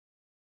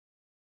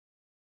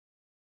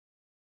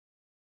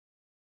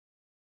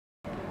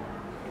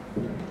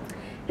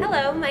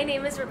Hello, my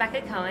name is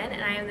Rebecca Cohen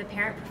and I am the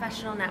Parent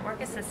Professional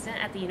Network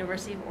Assistant at the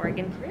University of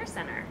Oregon Career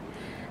Center.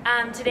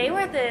 Today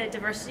we're at the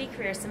Diversity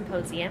Career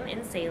Symposium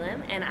in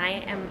Salem and I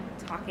am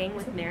talking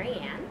with Mary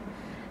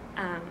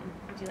Ann.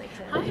 Would you like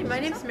to Hi, my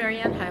name is Mary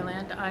Ann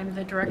Highland. I'm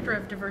the Director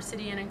of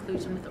Diversity and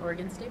Inclusion with the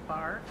Oregon State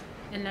Bar.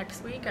 And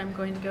next week I'm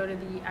going to go to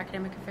the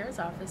Academic Affairs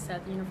Office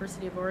at the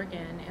University of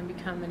Oregon and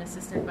become an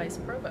Assistant Vice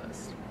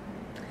Provost.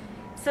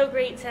 So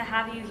great to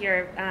have you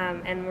here,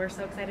 and we're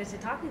so excited to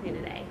talk with you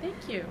today.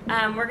 Thank you.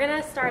 We're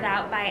going to start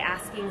out by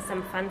asking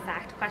some fun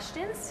fact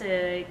questions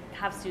to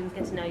have students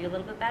get to know you a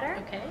little bit better.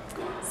 Okay.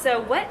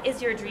 So what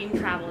is your dream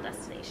travel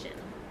destination?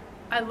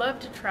 I love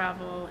to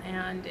travel,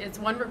 and it's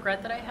one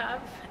regret that I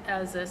have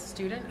as a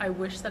student. I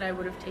wish that I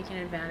would have taken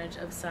advantage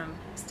of some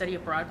study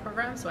abroad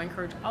programs, so I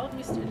encourage all of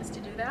you students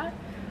to do that,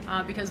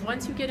 because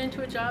once you get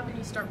into a job and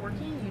you start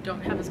working, you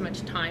don't have as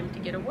much time to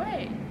get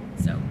away,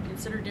 so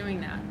consider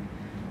doing that.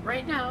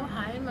 Right now,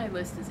 high on my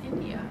list is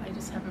India. I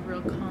just have a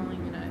real calling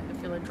and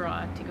I feel a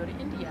draw to go to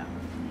India.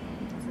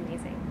 That's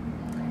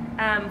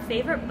amazing.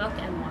 Favorite book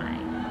and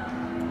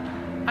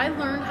why? I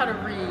learned how to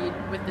read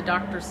with the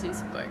Dr.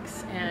 Seuss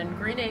books, and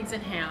Green Eggs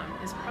and Ham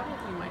is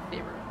probably my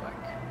favorite book.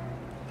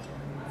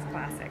 It's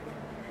classic.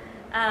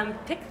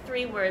 Pick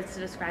 3 words to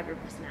describe your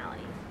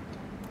personality.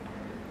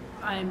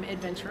 I'm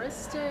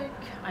adventuristic,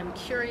 I'm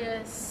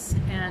curious,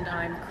 and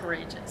I'm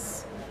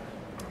courageous.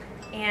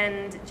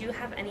 And do you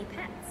have any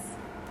pets?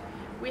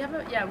 We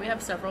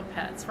have several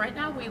pets. Right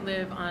now we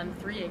live on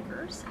 3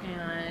 acres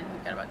and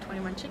we've got about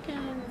 21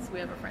 chickens. We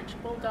have a French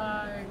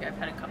bulldog. I've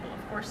had a couple of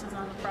horses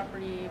on the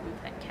property.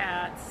 We've had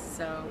cats.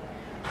 So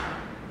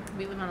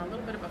we live on a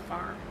little bit of a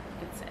farm,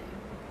 you could say.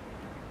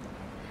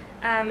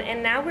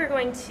 And now we're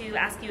going to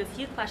ask you a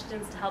few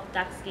questions to help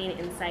ducks gain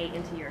insight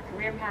into your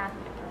career path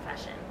and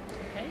profession.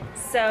 Okay.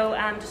 So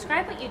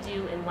describe what you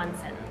do in one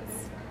sentence.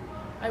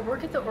 I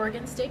work at the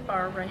Oregon State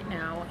Bar right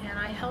now, and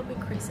I help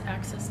increase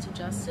access to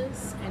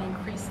justice and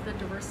increase the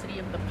diversity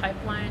of the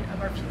pipeline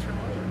of our future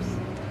lawyers.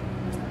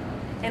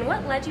 And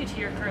what led you to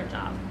your current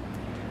job?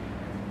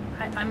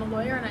 I'm a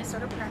lawyer, and I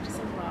started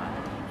practicing law,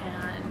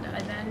 and I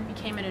then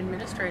became an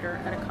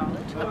administrator at a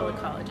couple of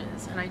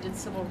colleges, and I did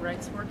civil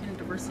rights work and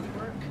diversity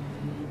work,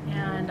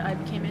 and I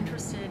became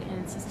interested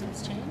in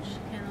systems change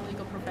in the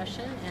legal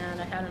profession,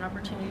 and I had an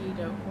opportunity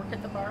to work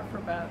at the bar for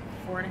about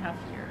 4.5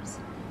 years.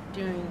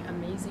 Doing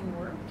amazing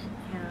work,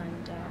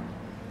 and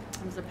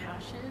it was a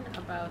passion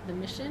about the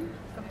mission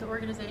of the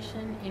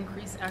organization: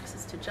 increase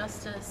access to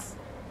justice,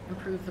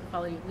 improve the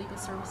quality of legal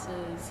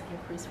services,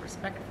 increase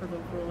respect for the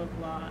rule of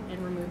law,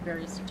 and remove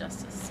barriers to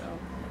justice. So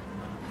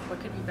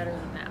what could be better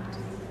than that?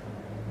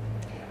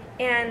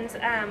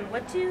 And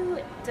what do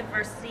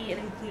diversity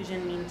and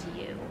inclusion mean to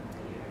you?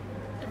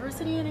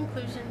 Diversity and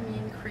inclusion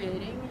mean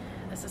creating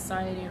a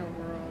society and a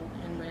world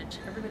in which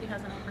everybody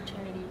has an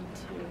opportunity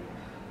to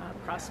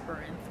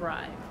prosper and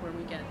thrive, where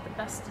we get the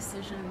best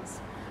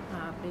decisions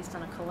based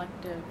on a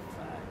collective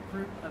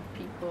group of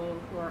people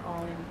who are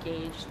all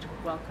engaged,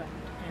 welcomed,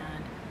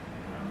 and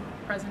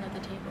present at the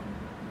table.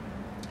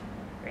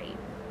 Great.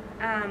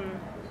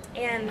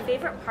 And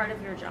favorite part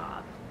of your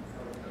job?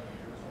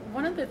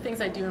 One of the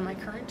things I do in my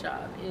current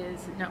job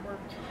is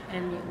network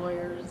and meet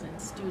lawyers and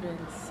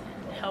students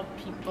and help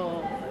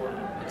people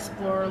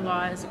explore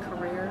law as a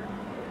career.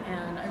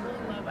 And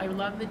I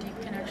love the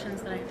deep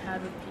connections that I've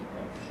had with people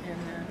in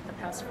the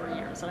past 4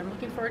 years. And I'm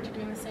looking forward to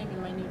doing the same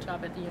in my new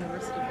job at the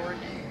University of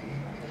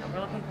Oregon.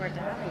 We're looking forward to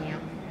having you.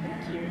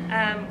 Thank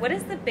you. What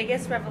is the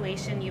biggest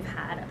revelation you've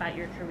had about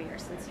your career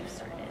since you've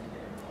started?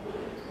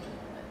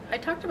 I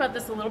talked about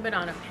this a little bit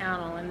on a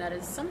panel, and that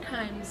is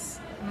sometimes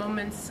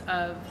moments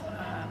of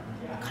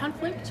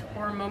conflict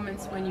or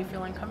moments when you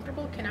feel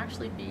uncomfortable can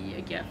actually be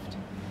a gift,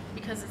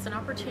 because it's an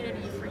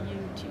opportunity for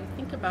you to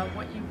think about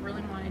what you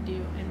really want to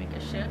do and make a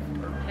shift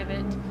or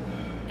pivot.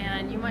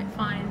 And you might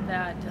find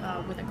that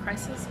with a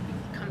crisis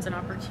it becomes an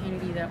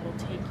opportunity that will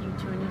take you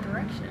to a new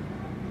direction.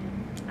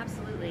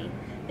 Absolutely.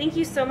 Thank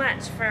you so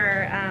much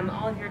for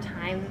all of your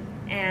time,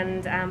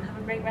 and have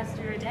a great rest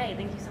of your day.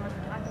 Thank you so much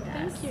for talking to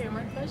us. Thank you.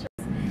 My pleasure.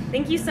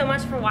 Thank you so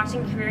much for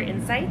watching Career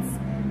Insights,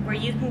 where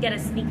you can get a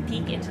sneak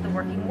peek into the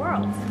working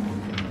world.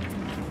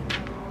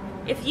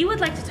 If you would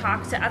like to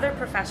talk to other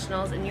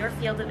professionals in your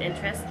field of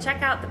interest,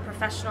 check out the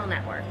Professional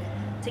Network.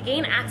 To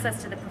gain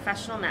access to the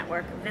Professional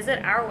Network,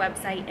 visit our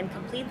website and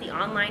complete the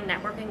online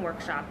networking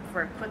workshop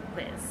for a quick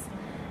quiz.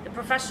 The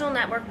Professional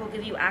Network will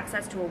give you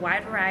access to a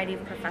wide variety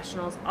of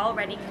professionals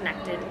already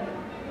connected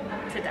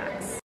to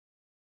ducks.